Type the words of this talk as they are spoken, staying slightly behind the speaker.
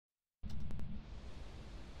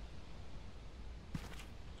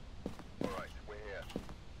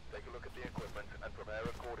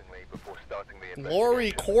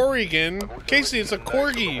Lori Corrigan? Casey, it's a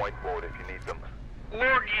corgi.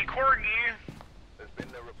 Corgi.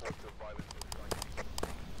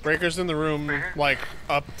 Breaker's in the room, like,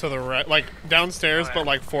 up to the right. Like, downstairs, but,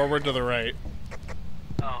 like, forward to the right.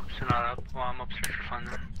 Oh, so not up. Well, I'm upstairs for fun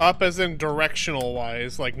then. Up as in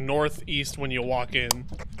directional-wise, like, northeast when you walk in.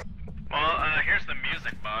 Well, here's the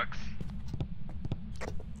music box.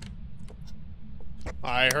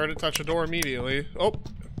 I heard it touch a door immediately. Oh.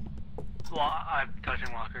 Well, I'm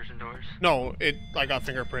touching lockers and doors. No, I got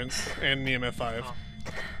fingerprints and the MF5. Oh.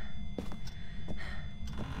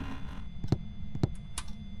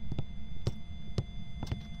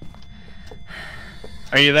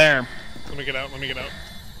 Are you there? Let me get out, let me get out.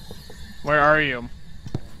 Where are you?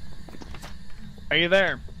 Are you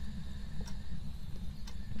there?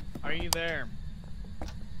 Are you there?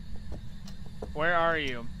 Where are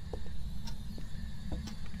you?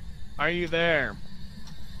 Are you there?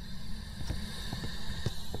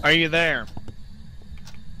 Are you there?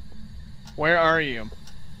 Where are you?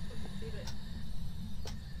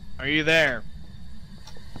 Are you there?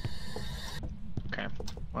 Okay,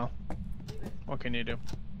 well, what can you do?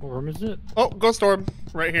 What room is it? Oh, ghost orb,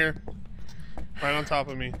 right here. Right on top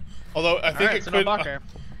of me. Although, I think it could...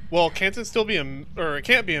 well, can't it still be or it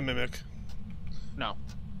can't be a mimic? No.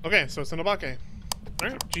 Okay, so it's an Obake.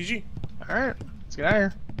 Alright, GG. Alright, let's get out of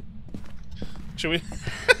here. Should we?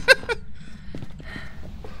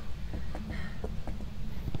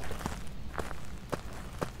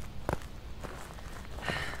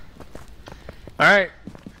 Alright.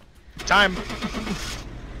 Time.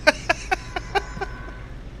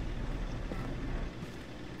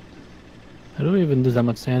 I don't even lose that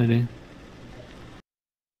much sanity.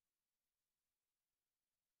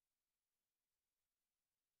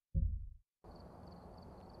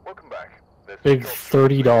 Welcome back. Big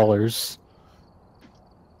 $30.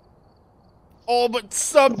 Oh, but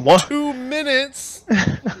sub What? 2 minutes!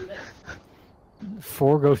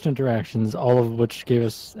 4 ghost interactions, all of which gave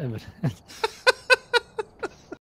us evidence.